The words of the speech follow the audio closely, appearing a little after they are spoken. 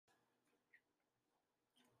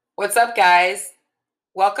What's up, guys?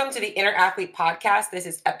 Welcome to the Inner Athlete Podcast. This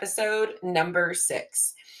is episode number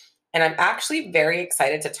 6. And I'm actually very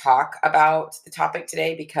excited to talk about the topic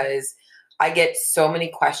today because I get so many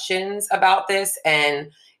questions about this.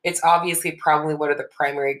 And it's obviously probably one of the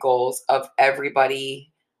primary goals of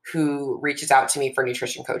everybody who reaches out to me for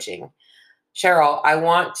nutrition coaching. Cheryl, I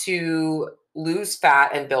want to lose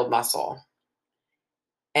fat and build muscle.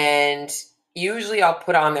 And usually I'll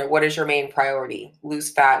put on there, what is your main priority?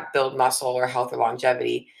 Lose fat, build muscle, or health or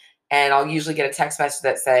longevity. And I'll usually get a text message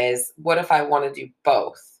that says, what if I want to do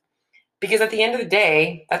both? Because at the end of the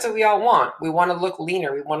day, that's what we all want. We want to look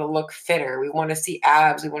leaner. We want to look fitter. We want to see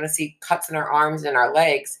abs. We want to see cuts in our arms and our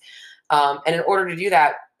legs. And in order to do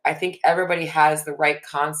that, I think everybody has the right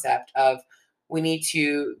concept of we need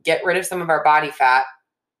to get rid of some of our body fat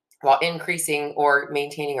while increasing or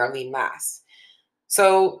maintaining our lean mass.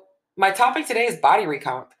 So my topic today is body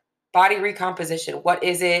recomposition. What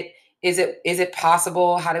is it? Is it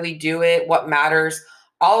possible? How do we do it? What matters?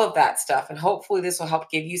 All of that stuff. And hopefully this will help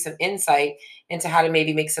give you some insight into how to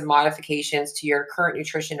maybe make some modifications to your current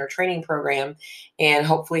nutrition or training program and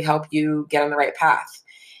hopefully help you get on the right path.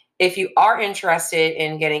 If you are interested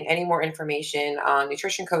in getting any more information on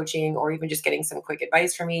nutrition coaching or even just getting some quick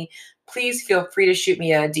advice from me, please feel free to shoot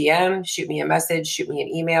me a DM, shoot me a message, shoot me an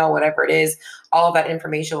email, whatever it is. All of that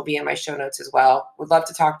information will be in my show notes as well. Would love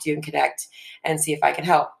to talk to you and connect and see if I can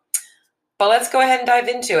help. But let's go ahead and dive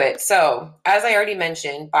into it. So as I already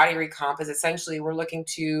mentioned, body recomp is essentially we're looking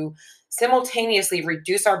to simultaneously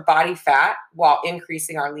reduce our body fat while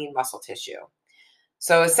increasing our lean muscle tissue.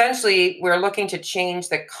 So essentially, we're looking to change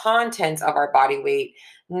the contents of our body weight,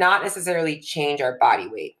 not necessarily change our body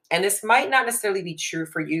weight. And this might not necessarily be true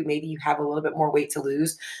for you. Maybe you have a little bit more weight to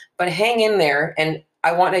lose, but hang in there. And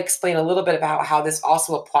I want to explain a little bit about how this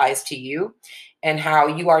also applies to you and how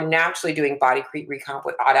you are naturally doing body recomp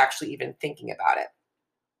without actually even thinking about it.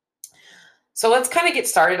 So let's kind of get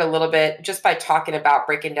started a little bit just by talking about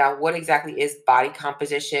breaking down what exactly is body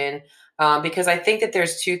composition, because I think that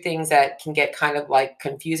there's two things that can get kind of like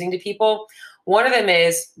confusing to people. One of them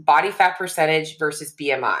is body fat percentage versus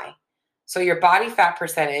BMI. So your body fat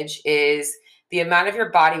percentage is the amount of your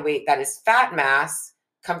body weight that is fat mass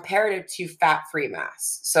comparative to fat-free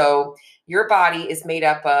mass. So your body is made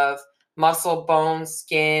up of muscle, bone,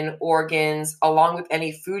 skin, organs, along with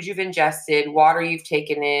any food you've ingested, water you've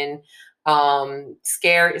taken in,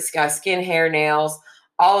 skin, hair, nails,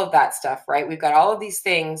 all of that stuff, right? We've got all of these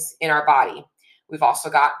things in our body. We've also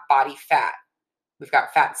got body fat. We've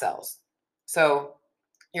got fat cells. So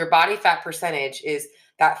your body fat percentage is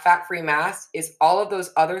that fat-free mass is all of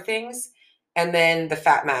those other things. And then the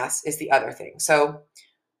fat mass is the other thing. So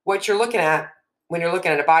what you're looking at when you're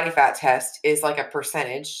looking at a body fat test is like a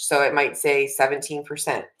percentage. So it might say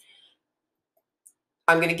 17%.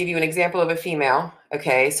 I'm going to give you an example of a female.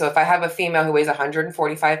 Okay. So if I have a female who weighs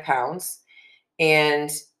 145 pounds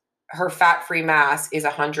and her fat-free mass is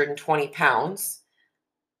 120 pounds,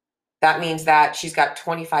 that means that she's got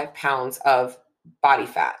 25 pounds of body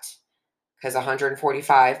fat because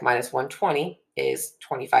 145 minus 120 is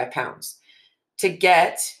 25 pounds. To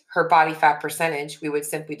get her body fat percentage, we would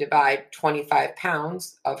simply divide 25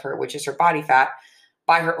 pounds of her, which is her body fat,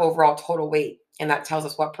 by her overall total weight. And that tells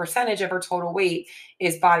us what percentage of her total weight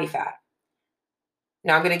is body fat.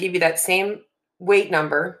 Now I'm going to give you that same weight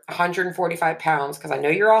number, 145 pounds, because I know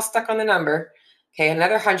you're all stuck on the number. Okay,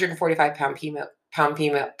 another 145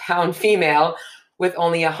 pound female with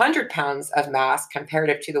only 100 pounds of mass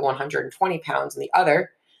comparative to the 120 pounds in the other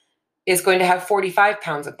is going to have 45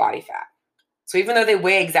 pounds of body fat. So even though they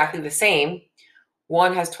weigh exactly the same,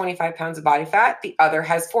 one has 25 pounds of body fat, the other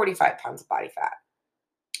has 45 pounds of body fat.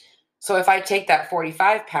 So if I take that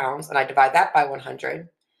 45 pounds and I divide that by 100,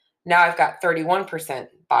 now I've got 31%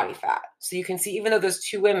 body fat. So you can see, even though those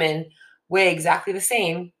two women weigh exactly the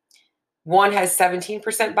same, one has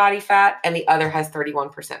 17% body fat and the other has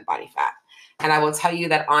 31% body fat. And I will tell you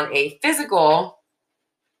that on a physical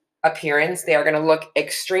appearance, they are going to look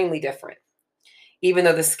extremely different, even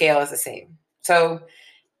though the scale is the same. So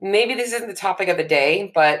maybe this isn't the topic of the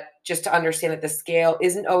day, but just to understand that the scale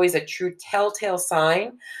isn't always a true telltale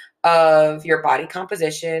sign of your body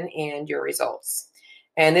composition and your results.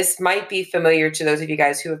 And this might be familiar to those of you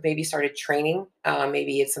guys who have maybe started training.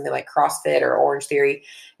 Maybe it's something like CrossFit or Orange Theory.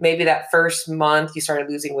 Maybe that first month you started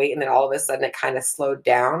losing weight and then all of a sudden it kind of slowed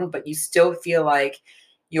down, but you still feel like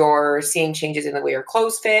you're seeing changes in the way your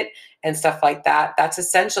clothes fit and stuff like that. That's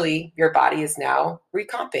essentially your body is now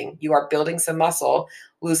recomping. You are building some muscle,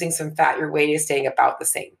 losing some fat. Your weight is staying about the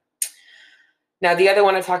same. Now, the other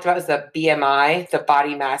one I talked about is the BMI, the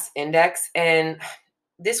body mass index. And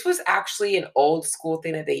this was actually an old school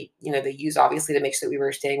thing that they use obviously to make sure that we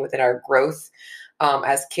were staying within our growth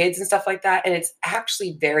as kids and stuff like that. And it's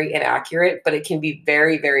actually very inaccurate, but it can be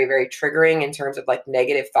very, very, very triggering in terms of like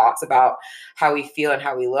negative thoughts about how we feel and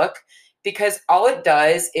how we look, because all it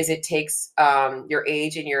does is it takes your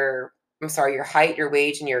age and your height, your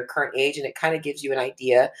weight, and your current age, and it kind of gives you an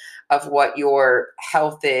idea of what your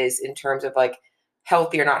health is in terms of like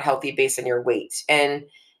healthy or not healthy based on your weight. And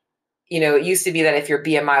it used to be that if your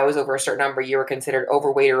BMI was over a certain number, you were considered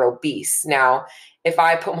overweight or obese. Now, if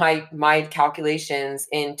I put my calculations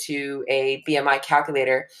into a BMI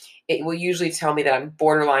calculator, it will usually tell me that I'm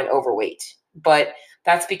borderline overweight. But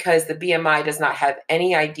that's because the BMI does not have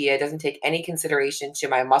any idea, doesn't take any consideration to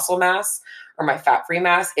my muscle mass or my fat-free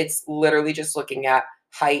mass. It's literally just looking at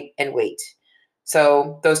height and weight.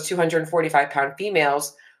 So those 245-pound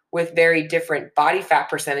females with very different body fat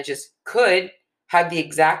percentages could have the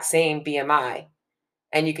exact same BMI.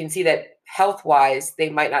 And you can see that health-wise, they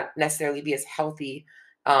might not necessarily be as healthy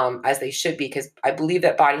as they should be, because I believe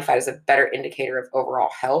that body fat is a better indicator of overall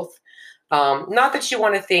health. Not that you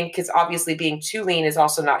want to think, because obviously being too lean is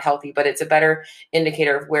also not healthy, but it's a better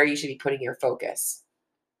indicator of where you should be putting your focus.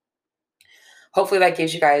 Hopefully that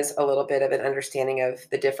gives you guys a little bit of an understanding of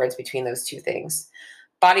the difference between those two things.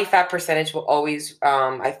 Body fat percentage will always,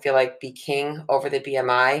 I feel like, be king over the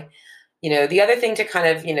BMI. The other thing to kind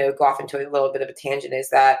of, go off into a little bit of a tangent is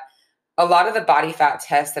that a lot of the body fat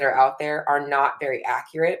tests that are out there are not very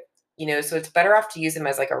accurate, so it's better off to use them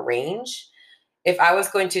as like a range. If I was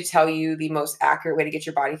going to tell you the most accurate way to get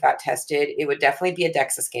your body fat tested, it would definitely be a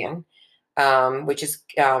DEXA scan, which is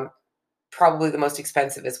probably the most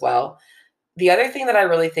expensive as well. The other thing that I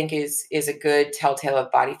really think is a good telltale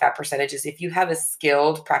of body fat percentage is if you have a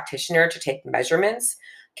skilled practitioner to take measurements,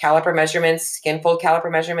 caliper measurements, skin fold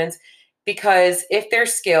caliper measurements, because if they're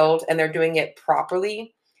skilled and they're doing it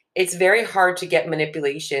properly, it's very hard to get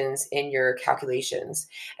manipulations in your calculations.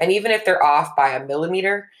 And even if they're off by a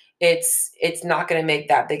millimeter, it's not going to make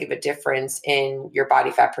that big of a difference in your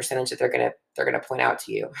body fat percentage that they're going to point out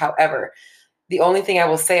to you. However, the only thing I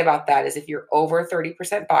will say about that is if you're over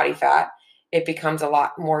 30% body fat, it becomes a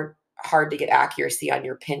lot more hard to get accuracy on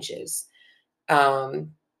your pinches.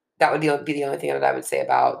 That would be the only thing that I would say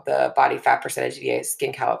about the body fat percentage via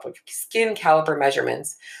skin caliper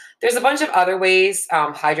measurements. There's a bunch of other ways,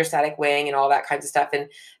 hydrostatic weighing and all that kinds of stuff. And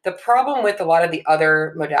the problem with a lot of the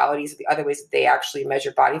other modalities, the other ways that they actually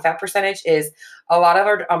measure body fat percentage, is a lot of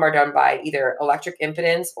them are done by either electric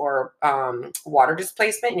impedance or water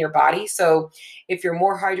displacement in your body. So if you're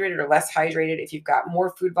more hydrated or less hydrated, if you've got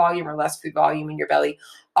more food volume or less food volume in your belly,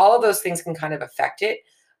 all of those things can kind of affect it.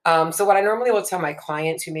 So what I normally will tell my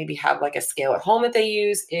clients who maybe have like a scale at home that they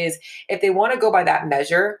use is if they want to go by that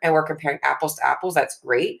measure and we're comparing apples to apples, that's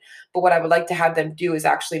great. But what I would like to have them do is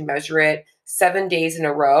actually measure it 7 days in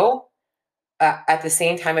a row at the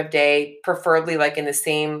same time of day, preferably like in the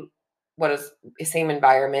same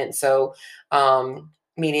environment. So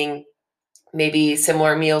meaning maybe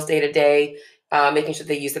similar meals day to day, making sure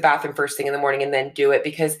they use the bathroom first thing in the morning and then do it,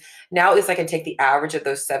 because now at least I can take the average of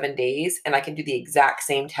those 7 days and I can do the exact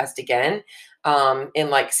same test again in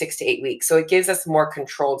like 6 to 8 weeks. So it gives us a more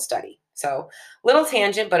controlled study. So little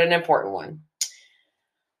tangent, but an important one.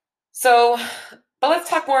 So, but let's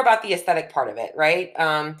talk more about the aesthetic part of it, right?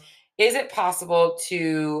 Is it possible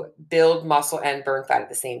to build muscle and burn fat at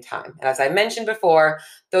the same time? And as I mentioned before,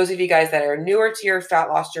 those of you guys that are newer to your fat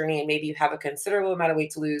loss journey and maybe you have a considerable amount of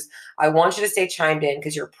weight to lose, I want you to stay chimed in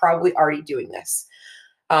because you're probably already doing this.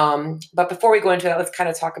 But before we go into that, let's kind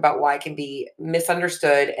of talk about why it can be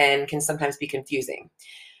misunderstood and can sometimes be confusing.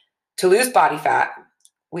 To lose body fat,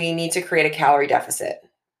 we need to create a calorie deficit,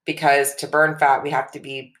 because to burn fat, we have to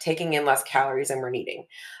be taking in less calories than we're needing.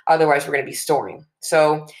 Otherwise, we're going to be storing.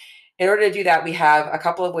 So in order to do that, we have a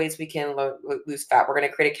couple of ways we can lose fat. We're going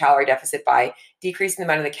to create a calorie deficit by decreasing the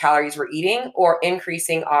amount of the calories we're eating or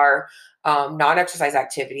increasing our non-exercise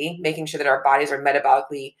activity, making sure that our bodies are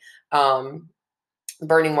metabolically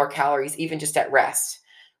burning more calories, even just at rest.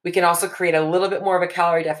 We can also create a little bit more of a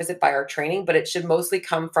calorie deficit by our training, but it should mostly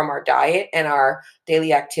come from our diet and our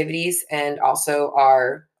daily activities and also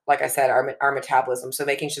our, like I said, our metabolism. So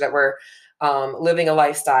making sure that we're living a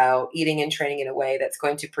lifestyle, eating and training in a way that's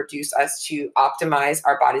going to produce us to optimize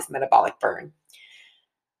our body's metabolic burn.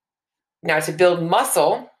 Now, to build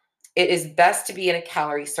muscle, it is best to be in a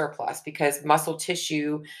calorie surplus, because muscle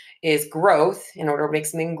tissue is growth. In order to make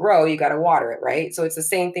something grow, you got to water it, right? So it's the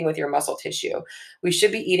same thing with your muscle tissue. We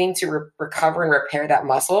should be eating to recover and repair that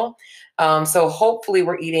muscle. So hopefully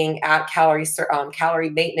we're eating at calorie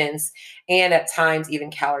maintenance and at times even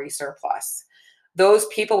calorie surplus. those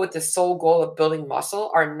people with the sole goal of building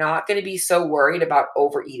muscle are not going to be so worried about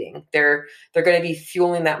overeating. They're going to be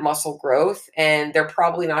fueling that muscle growth, and they're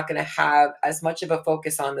probably not going to have as much of a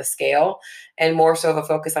focus on the scale and more so of a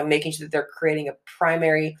focus on making sure that they're creating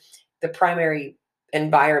the primary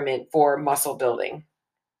environment for muscle building.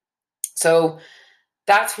 So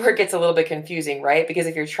that's where it gets a little bit confusing, right? Because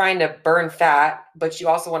if you're trying to burn fat, but you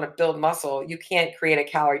also want to build muscle, you can't create a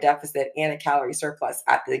calorie deficit and a calorie surplus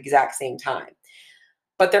at the exact same time.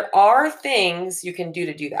 But there are things you can do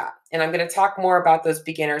that. And I'm going to talk more about those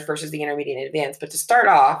beginners versus the intermediate and advanced. But to start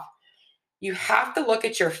off, you have to look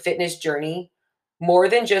at your fitness journey more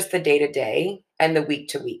than just the day to day and the week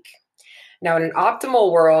to week. Now, in an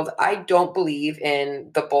optimal world, I don't believe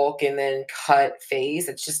in the bulk and then cut phase.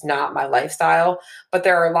 It's just not my lifestyle. But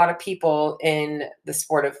there are a lot of people in the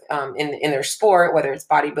sport of in their sport, whether it's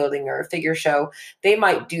bodybuilding or a figure show, they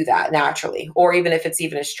might do that naturally. Or even if it's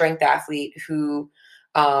even a strength athlete who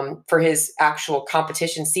for his actual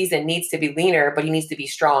competition season needs to be leaner, but he needs to be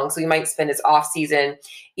strong. So he might spend his off season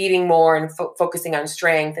eating more and focusing on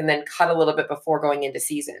strength, and then cut a little bit before going into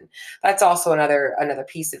season. That's also another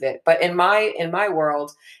piece of it. But in my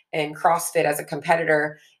world, in CrossFit as a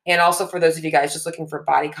competitor, and also for those of you guys just looking for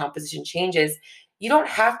body composition changes, you don't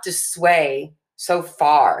have to sway so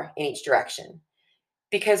far in each direction,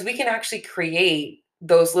 because we can actually create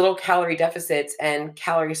those little calorie deficits and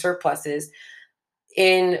calorie surpluses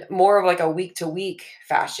in more of like a week to week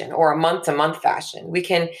fashion or a month to month fashion. We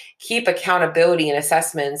can keep accountability and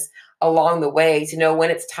assessments along the way to know when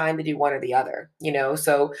it's time to do one or the other,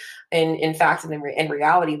 So in fact, in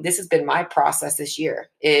reality, this has been my process this year.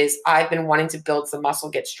 Is I've been wanting to build some muscle,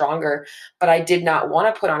 get stronger, but I did not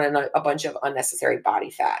want to put on a bunch of unnecessary body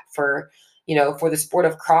fat. For the sport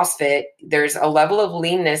of CrossFit, there's a level of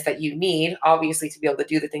leanness that you need, obviously, to be able to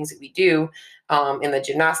do the things that we do in the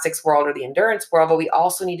gymnastics world or the endurance world, but we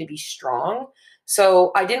also need to be strong.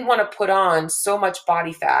 So I didn't want to put on so much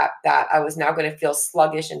body fat that I was now going to feel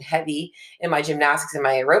sluggish and heavy in my gymnastics and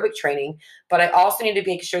my aerobic training, but I also needed to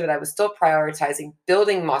make sure that I was still prioritizing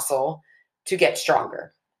building muscle to get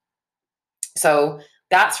stronger. So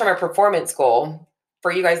that's from a performance goal.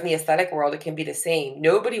 For you guys in the aesthetic world, it can be the same.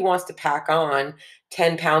 Nobody wants to pack on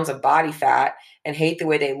 10 pounds of body fat and hate the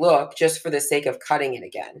way they look just for the sake of cutting it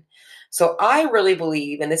again. So I really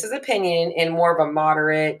believe, and this is opinion, in more of a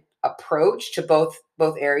moderate approach to both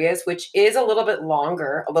areas, which is a little bit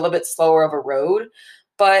longer, a little bit slower of a road.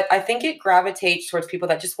 But I think it gravitates towards people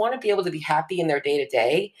that just want to be able to be happy in their day to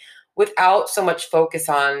day without so much focus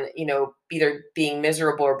on, either being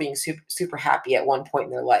miserable or being super, super happy at one point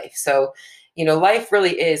in their life. So, life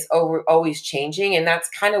really is always changing. And that's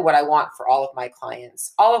kind of what I want for all of my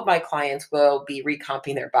clients. All of my clients will be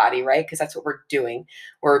recomping their body, right? Because that's what we're doing.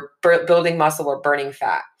 We're building muscle, we're burning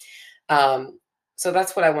fat. So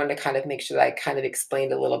that's what I wanted to kind of make sure that I kind of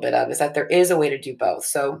explained a little bit of, is that there is a way to do both.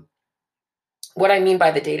 So what I mean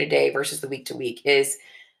by the day-to-day versus the week-to-week is,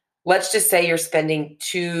 let's just say you're spending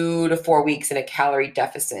 2 to 4 weeks in a calorie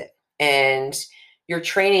deficit and your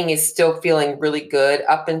training is still feeling really good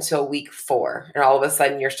up until week 4. And all of a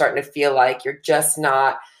sudden you're starting to feel like you're just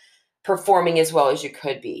not performing as well as you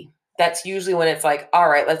could be. That's usually when it's like, all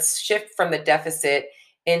right, let's shift from the deficit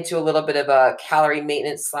into a little bit of a calorie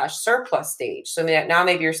maintenance / surplus stage. So now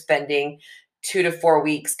maybe you're spending 2 to 4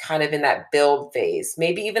 weeks kind of in that build phase,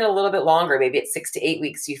 maybe even a little bit longer. Maybe it's 6 to 8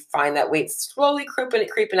 weeks. You find that weight slowly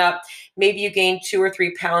creeping up. Maybe you gain 2 or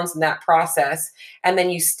 3 pounds in that process, and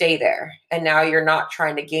then you stay there. And now you're not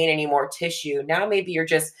trying to gain any more tissue. Now maybe you're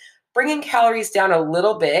just bringing calories down a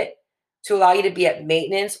little bit to allow you to be at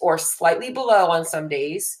maintenance or slightly below on some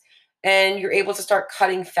days. And you're able to start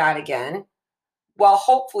cutting fat again, while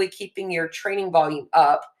hopefully keeping your training volume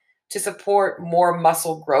up to support more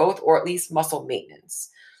muscle growth, or at least muscle maintenance.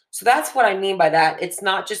 So that's what I mean by that. It's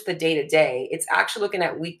not just the day to day, it's actually looking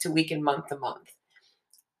at week to week and month to month.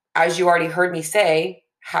 As you already heard me say,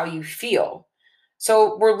 how you feel.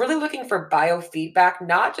 So we're really looking for biofeedback,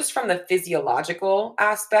 not just from the physiological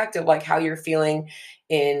aspect of like how you're feeling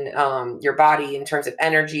in your body in terms of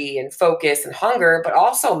energy and focus and hunger, but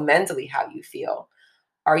also mentally how you feel.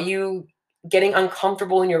 Are you getting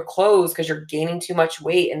uncomfortable in your clothes because you're gaining too much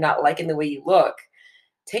weight and not liking the way you look?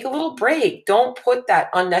 Take a little break. Don't put that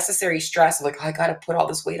unnecessary stress of like, oh, I got to put all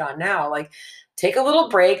this weight on now. Like, take a little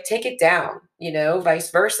break, take it down, vice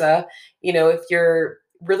versa. If you're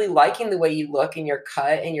really liking the way you look and you're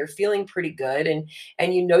cut and you're feeling pretty good, and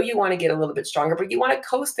you want to get a little bit stronger, but you want to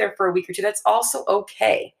coast there for a week or two, that's also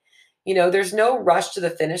okay. There's no rush to the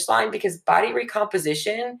finish line, because body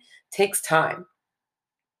recomposition takes time.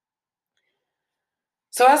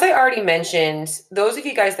 So as I already mentioned, those of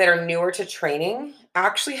you guys that are newer to training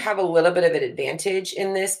actually have a little bit of an advantage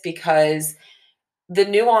in this because the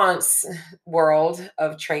nuance world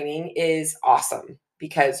of training is awesome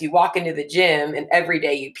because you walk into the gym and every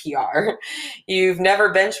day you PR. You've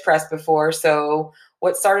never bench pressed before. So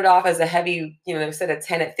what started off as a heavy, set of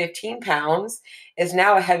 10 at 15 pounds is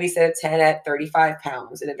now a heavy set of 10 at 35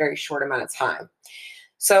 pounds in a very short amount of time.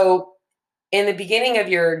 So in the beginning of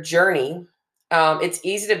your journey, it's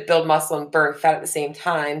easy to build muscle and burn fat at the same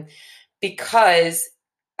time because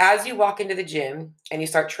as you walk into the gym and you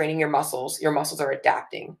start training your muscles are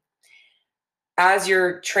adapting. As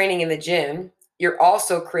you're training in the gym, you're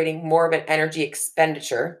also creating more of an energy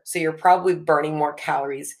expenditure. So you're probably burning more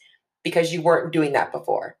calories because you weren't doing that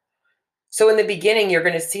before. So in the beginning, you're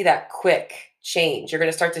going to see that quick change. You're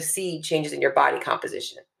going to start to see changes in your body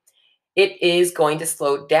composition. It is going to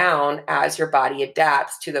slow down as your body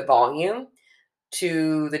adapts to the volume,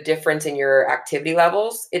 to the difference in your activity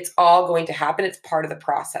levels. It's all going to happen. It's part of the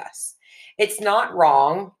process. It's not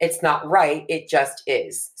wrong. It's not right. It just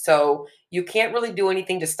is. So you can't really do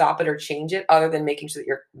anything to stop it or change it other than making sure that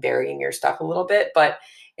you're varying your stuff a little bit. But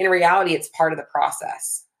in reality, it's part of the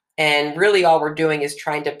process. And really, all we're doing is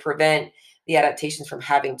trying to prevent the adaptations from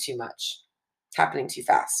having too much, happening too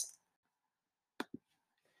fast.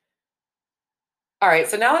 All right,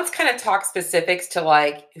 so now let's kind of talk specifics to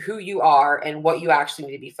like who you are and what you actually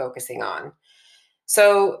need to be focusing on.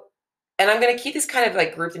 So, and I'm going to keep this kind of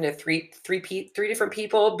like grouped into three different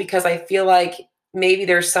people because I feel like maybe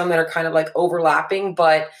there's some that are kind of like overlapping,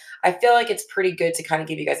 but I feel like it's pretty good to kind of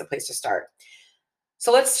give you guys a place to start.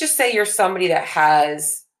 So let's just say you're somebody that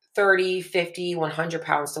has 30, 50, 100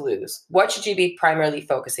 pounds to lose. What should you be primarily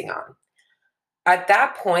focusing on? At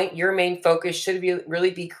that point, your main focus should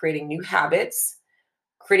really be creating new habits,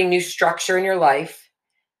 creating new structure in your life,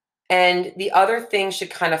 and the other things should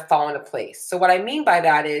kind of fall into place. So, what I mean by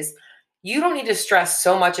that is you don't need to stress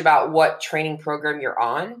so much about what training program you're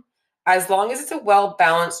on, as long as it's a well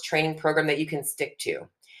balanced training program that you can stick to.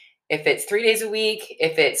 If it's 3 days a week,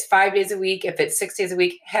 if it's 5 days a week, if it's 6 days a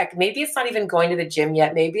week, heck, maybe it's not even going to the gym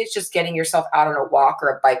yet. Maybe it's just getting yourself out on a walk or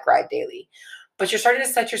a bike ride daily. But you're starting to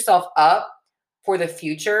set yourself up for the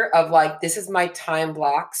future of like, this is my time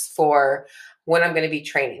blocks for when I'm going to be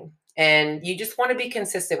training. And you just want to be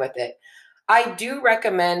consistent with it. I do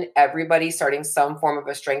recommend everybody starting some form of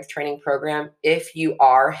a strength training program if you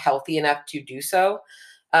are healthy enough to do so.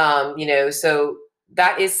 So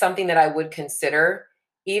that is something that I would consider,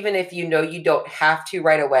 even if you know you don't have to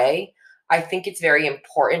right away. I think it's very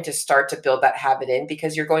important to start to build that habit in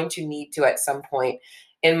because you're going to need to at some point,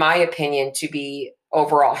 in my opinion, to be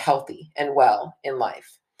overall healthy and well in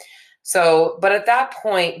life. So, but at that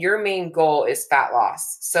point, your main goal is fat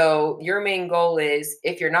loss. So, your main goal is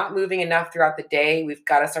if you're not moving enough throughout the day, we've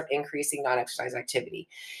got to start increasing non exercise activity.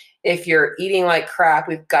 If you're eating like crap,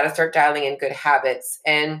 we've got to start dialing in good habits.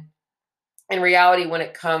 And in reality, when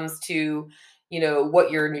it comes to, what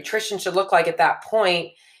your nutrition should look like at that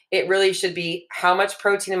point, it really should be how much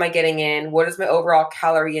protein am I getting in? What is my overall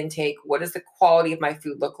calorie intake? What does the quality of my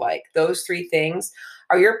food look like? Those three things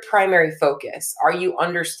are your primary focus. Are you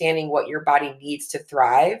understanding what your body needs to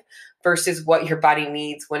thrive versus what your body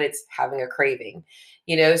needs when it's having a craving?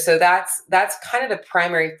 So that's kind of the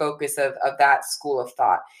primary focus of that school of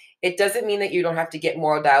thought. It doesn't mean that you don't have to get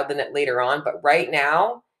more dialed in it later on, but right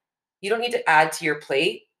now, you don't need to add to your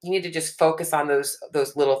plate. You need to just focus on those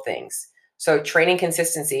little things. So training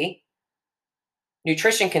consistency,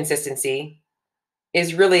 nutrition consistency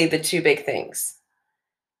is really the two big things.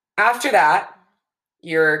 After that,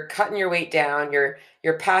 you're cutting your weight down, you're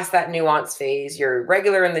past that nuance phase, you're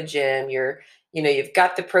regular in the gym, you've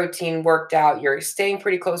got the protein worked out, you're staying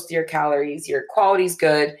pretty close to your calories, your quality's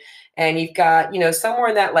good, and you've got, somewhere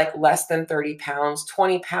in that like less than 30 pounds,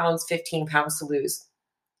 20 pounds, 15 pounds to lose.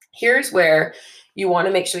 Here's where you want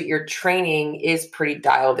to make sure that your training is pretty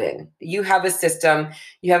dialed in. You have a system,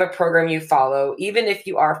 you have a program you follow, even if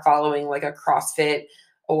you are following like a CrossFit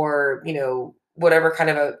or, whatever kind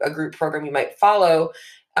of a group program you might follow,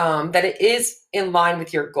 that it is in line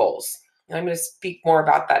with your goals. And I'm going to speak more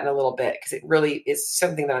about that in a little bit because it really is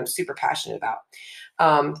something that I'm super passionate about.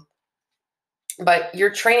 But your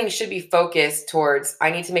training should be focused towards, I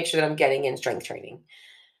need to make sure that I'm getting in strength training.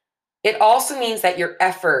 It also means that your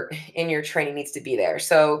effort in your training needs to be there.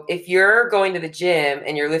 So if you're going to the gym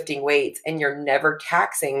and you're lifting weights and you're never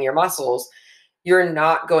taxing your muscles, you're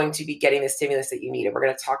not going to be getting the stimulus that you need. And we're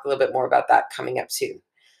going to talk a little bit more about that coming up too.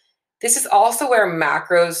 This is also where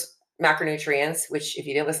macronutrients, which if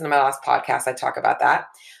you didn't listen to my last podcast, I talk about that,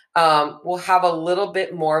 will have a little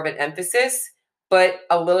bit more of an emphasis but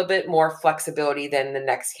a little bit more flexibility than the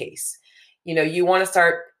next case. You want to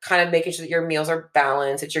start kind of making sure that your meals are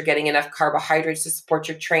balanced, that you're getting enough carbohydrates to support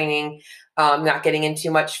your training, not getting in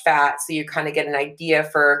too much fat. So you kind of get an idea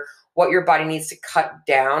for what your body needs to cut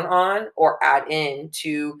down on or add in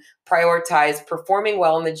to prioritize performing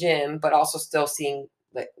well in the gym, but also still seeing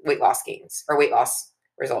weight loss gains or weight loss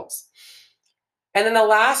results. And then the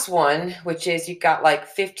last one, which is you've got like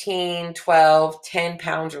 15, 12, 10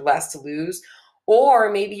 pounds or less to lose,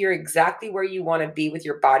 or maybe you're exactly where you want to be with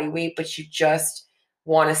your body weight, but you just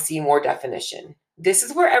want to see more definition. This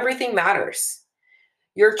is where everything matters.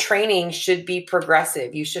 Your training should be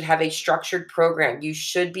progressive. You should have a structured program. You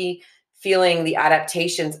should be feeling the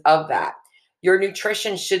adaptations of that. Your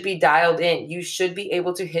nutrition should be dialed in. You should be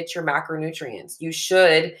able to hit your macronutrients. You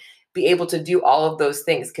should be able to do all of those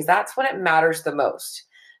things because that's when it matters the most.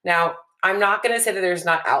 Now, I'm not going to say that there's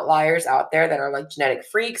not outliers out there that are like genetic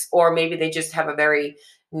freaks, or maybe they just have a very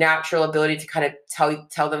natural ability to kind of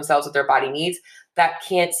tell themselves what their body needs that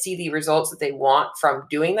can't see the results that they want from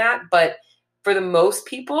doing that. But for the most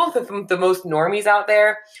people, the most normies out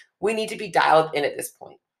there, we need to be dialed in at this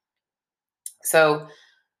point. So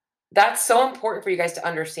that's so important for you guys to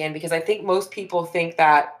understand, because I think most people think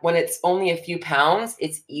that when it's only a few pounds,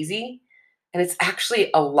 it's easy, and it's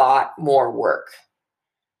actually a lot more work.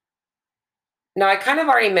 Now, I kind of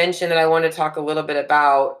already mentioned that I want to talk a little bit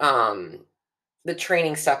about the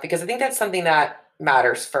training stuff, because I think that's something that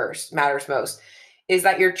matters most, is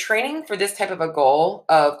that your training for this type of a goal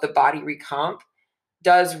of the body recomp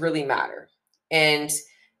does really matter. And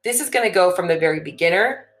this is going to go from the very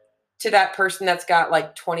beginner to that person that's got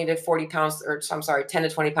like 20 to 40 pounds, or I'm sorry, 10 to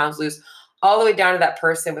 20 pounds loose, all the way down to that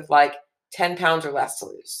person with like 10 pounds or less to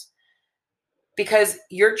lose. Because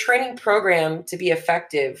your training program to be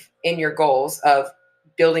effective in your goals of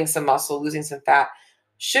building some muscle, losing some fat,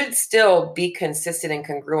 should still be consistent and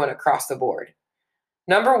congruent across the board.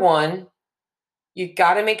 Number one, you've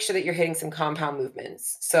got to make sure that you're hitting some compound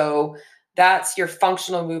movements. So that's your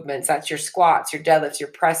functional movements. That's your squats, your deadlifts, your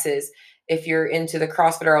presses. If you're into the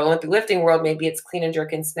CrossFit or Olympic lifting world, maybe it's clean and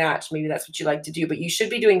jerk and snatch. Maybe that's what you like to do. But you should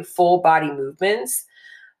be doing full body movements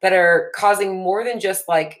that are causing more than just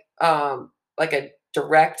like a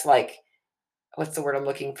direct, like, what's the word I'm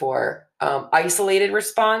looking for? Isolated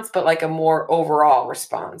response, but like a more overall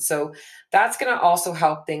response. So that's going to also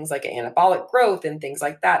help things like anabolic growth and things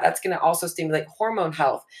like that. That's going to also stimulate hormone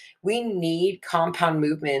health. We need compound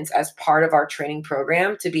movements as part of our training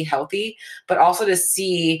program to be healthy, but also to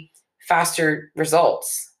see faster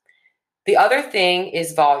results. The other thing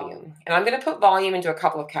is volume. And I'm going to put volume into a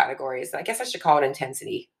couple of categories. I guess I should call it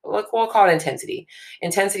intensity. We'll call it intensity.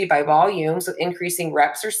 Intensity by volume, so increasing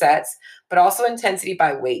reps or sets, but also intensity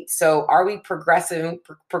by weight. So are we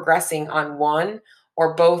progressing on one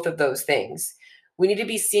or both of those things? We need to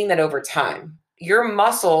be seeing that over time. Your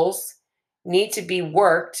muscles need to be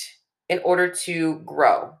worked in order to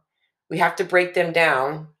grow. We have to break them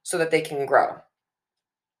down so that they can grow.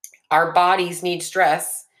 Our bodies need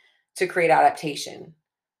stress to create adaptation.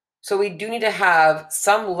 So we do need to have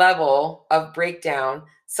some level of breakdown,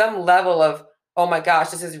 some level of, oh my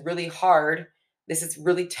gosh, this is really hard. This is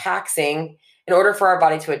really taxing, in order for our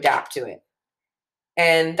body to adapt to it.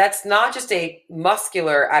 And that's not just a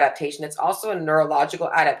muscular adaptation. It's also a neurological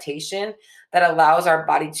adaptation that allows our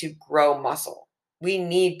body to grow muscle. We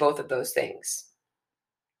need both of those things.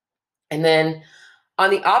 And then on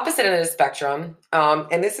the opposite end of the spectrum,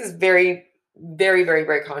 and this is very, very, very,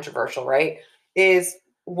 very controversial, right? Is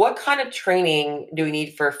what kind of training do we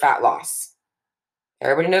need for fat loss?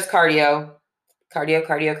 Everybody knows cardio, cardio,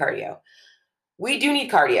 cardio, cardio. We do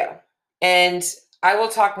need cardio. And I will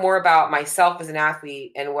talk more about myself as an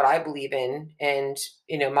athlete and what I believe in. And,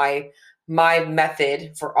 my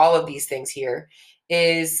method for all of these things here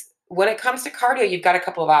is, when it comes to cardio, you've got a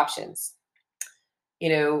couple of options.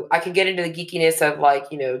 I could get into the geekiness of like,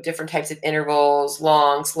 different types of intervals,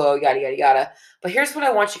 long, slow, yada, yada, yada. But here's what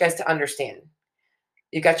I want you guys to understand.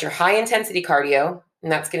 You've got your high intensity cardio,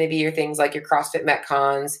 and that's going to be your things like your CrossFit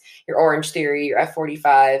Metcons, your Orange Theory, your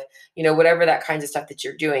F45, whatever that kinds of stuff that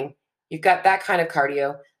you're doing. You've got that kind of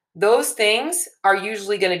cardio. Those things are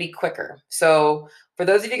usually going to be quicker. So for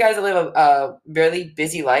those of you guys that live a really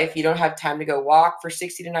busy life, you don't have time to go walk for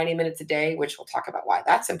 60 to 90 minutes a day, which we'll talk about why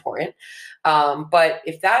that's important. But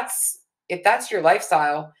if that's your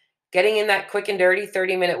lifestyle, getting in that quick and dirty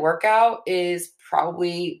 30-minute workout is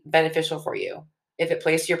probably beneficial for you. If it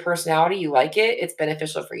plays to your personality, you like it, it's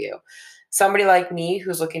beneficial for you. Somebody like me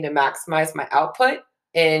who's looking to maximize my output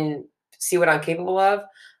and see what I'm capable of,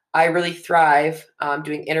 I really thrive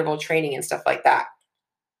doing interval training and stuff like that.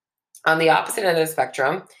 On the opposite end of the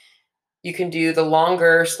spectrum, You can do the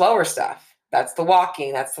longer, slower stuff. That's the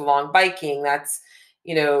walking, that's the long biking, that's,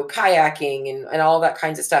 kayaking and all that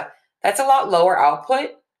kinds of stuff. That's a lot lower output.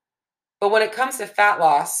 But when it comes to fat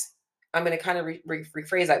loss, I'm going to kind of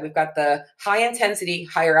rephrase that. We've got the high intensity,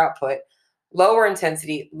 higher output, lower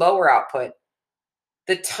intensity, lower output.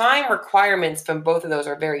 The time requirements from both of those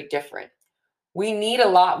are very different. We need a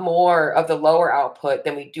lot more of the lower output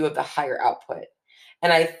than we do of the higher output.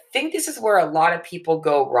 And I think this is where a lot of people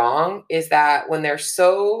go wrong, is that when they're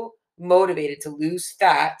so motivated to lose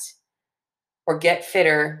fat or get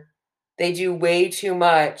fitter, they do way too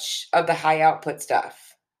much of the high output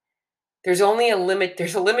stuff. There's a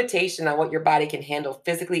limitation on what your body can handle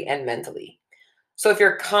physically and mentally. So if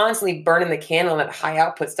you're constantly burning the candle on that high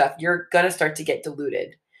output stuff, you're going to start to get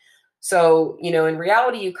diluted. So, in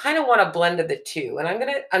reality, you kind of want a blend of the two. And I'm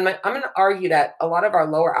going to argue that a lot of our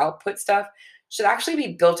lower output stuff should actually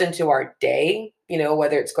be built into our day,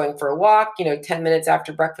 whether it's going for a walk, 10 minutes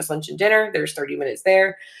after breakfast, lunch, and dinner, there's 30 minutes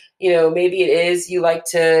there. Maybe it is you like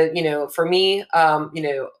to, for me,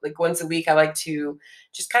 like once a week, I like to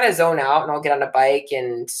just kind of zone out, and I'll get on a bike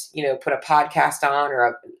and, put a podcast on or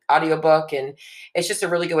an audiobook. And it's just a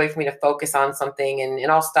really good way for me to focus on something,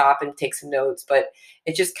 and I'll stop and take some notes, but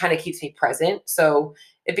it just kind of keeps me present. So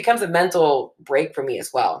it becomes a mental break for me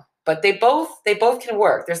as well. But they both can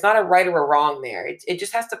work. There's not a right or a wrong there. It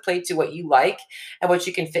just has to play to what you like and what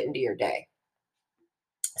you can fit into your day.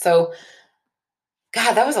 So,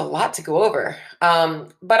 God, that was a lot to go over.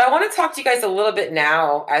 But I want to talk to you guys a little bit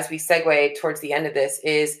now as we segue towards the end of this,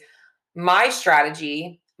 is my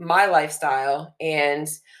strategy, my lifestyle, and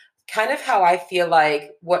kind of how I feel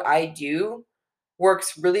like what I do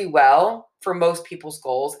works really well for most people's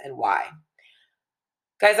goals and why.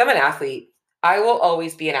 Guys, I'm an athlete. I will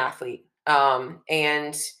always be an athlete.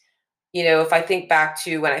 And if I think back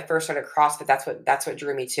to when I first started CrossFit, that's what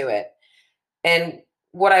drew me to it. And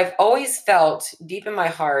what I've always felt deep in my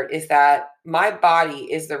heart is that my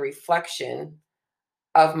body is the reflection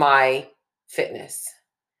of my fitness.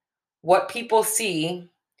 What people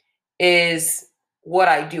see is what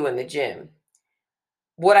I do in the gym.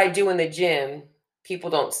 What I do in the gym,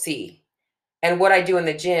 people don't see. And what I do in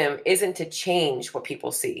the gym isn't to change what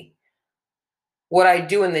people see. What I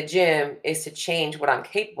do in the gym is to change what I'm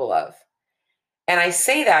capable of. And I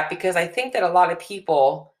say that because I think that a lot of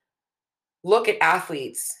people look at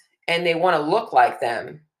athletes and they want to look like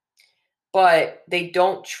them, but they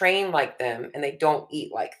don't train like them and they don't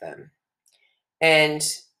eat like them. And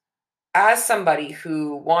as somebody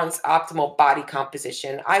who wants optimal body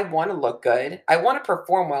composition, I want to look good. I want to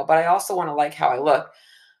perform well, but I also want to like how I look.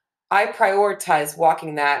 I prioritize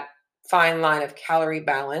walking that fine line of calorie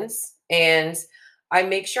balance, and I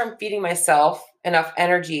make sure I'm feeding myself enough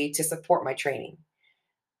energy to support my training.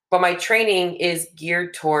 But my training is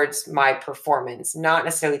geared towards my performance, not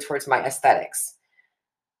necessarily towards my aesthetics.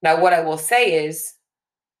 Now, what I will say is,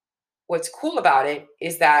 what's cool about it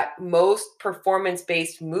is that most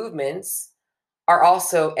performance-based movements are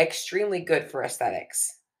also extremely good for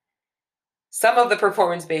aesthetics. Some of the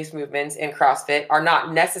performance-based movements in CrossFit are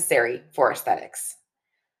not necessary for aesthetics.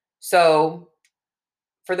 So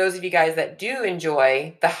for those of you guys that do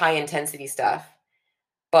enjoy the high intensity stuff,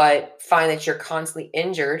 but find that you're constantly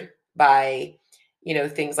injured by,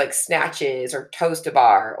 things like snatches or toes to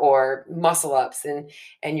bar or muscle ups,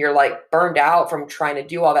 and you're like burned out from trying to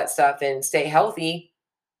do all that stuff and stay healthy,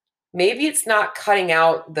 maybe it's not cutting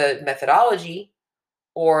out the methodology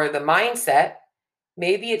or the mindset.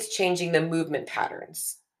 Maybe it's changing the movement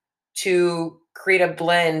patterns to create a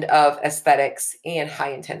blend of aesthetics and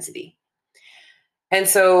high intensity. And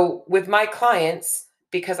so with my clients,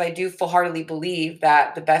 because I do full-heartedly believe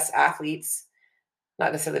that the best athletes,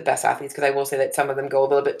 not necessarily the best athletes, because I will say that some of them go a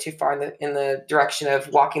little bit too far in the direction of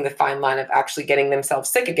walking the fine line of actually getting themselves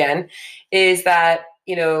sick again, is that,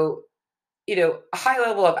 a high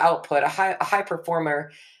level of output, a high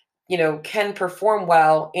performer, can perform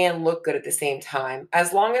well and look good at the same time,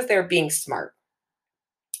 as long as they're being smart.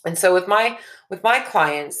 And so with my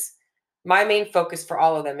clients, my main focus for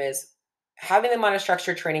all of them is having them on a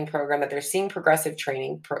structured training program that they're seeing progressive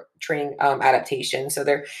training adaptation. So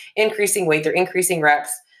they're increasing weight, they're increasing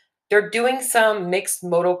reps, they're doing some mixed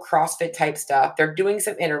modal CrossFit type stuff, they're doing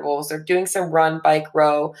some intervals, they're doing some run, bike,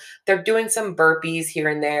 row, they're doing some burpees here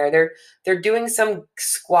and there, they're doing some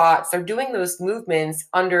squats, they're doing those movements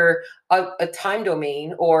under a time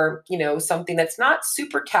domain, or something that's not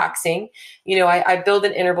super taxing. I build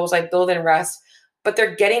in intervals, I build in rest, but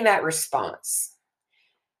they're getting that response.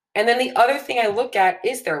 And then the other thing I look at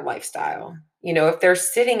is their lifestyle. If they're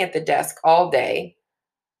sitting at the desk all day,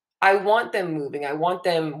 I want them moving. I want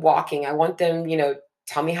them walking. I want them,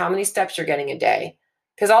 Tell me how many steps you're getting a day,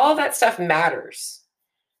 because all of that stuff matters.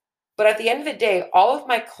 But at the end of the day, all of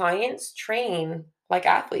my clients train like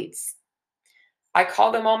athletes. I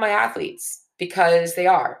call them all my athletes because they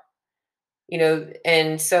are,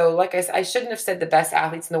 and so like I said, I shouldn't have said the best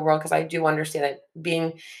athletes in the world, because I do understand that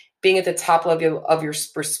being at the top level of your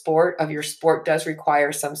sport does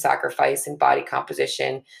require some sacrifice in body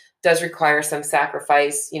composition, does require some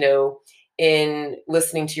sacrifice, in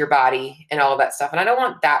listening to your body and all of that stuff. And I don't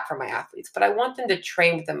want that for my athletes, but I want them to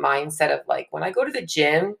train with the mindset of like, when I go to the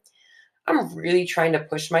gym, I'm really trying to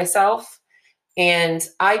push myself. And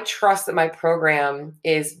I trust that my program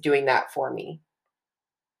is doing that for me.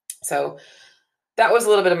 So that was a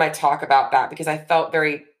little bit of my talk about that, because I felt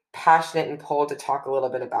very passionate and pulled to talk a little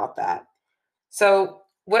bit about that. So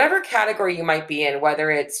whatever category you might be in,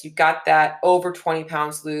 whether it's you got that over 20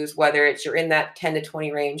 pounds to lose, whether it's you're in that 10 to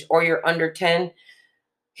 20 range or you're under 10,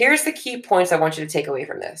 here's the key points I want you to take away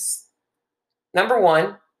from this. Number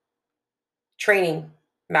one, training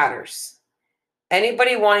matters.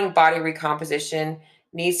 Anybody wanting body recomposition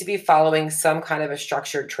needs to be following some kind of a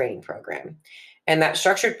structured training program. And that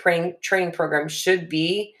structured training program should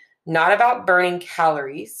be not about burning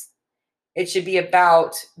calories. It should be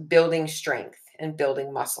about building strength and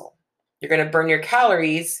building muscle. You're going to burn your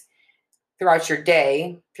calories throughout your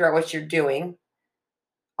day, throughout what you're doing,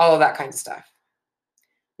 all of that kind of stuff.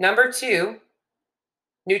 Number two,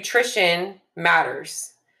 nutrition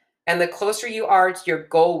matters. And the closer you are to your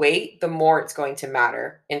goal weight, the more it's going to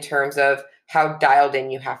matter in terms of how dialed in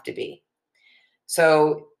you have to be.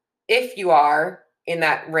 So if you are in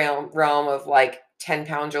that realm of like 10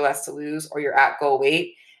 pounds or less to lose, or you're at goal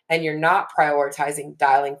weight and you're not prioritizing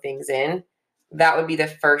dialing things in, that would be the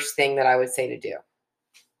first thing that I would say to do.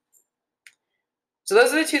 So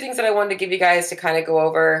those are the two things that I wanted to give you guys to kind of go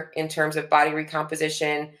over in terms of body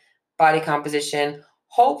recomposition, body composition.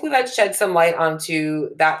 Hopefully that shed some light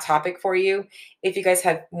onto that topic for you. If you guys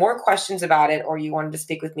have more questions about it, or you wanted to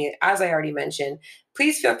speak with me, as I already mentioned,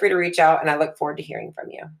 please feel free to reach out, and I look forward to hearing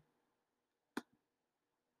from you.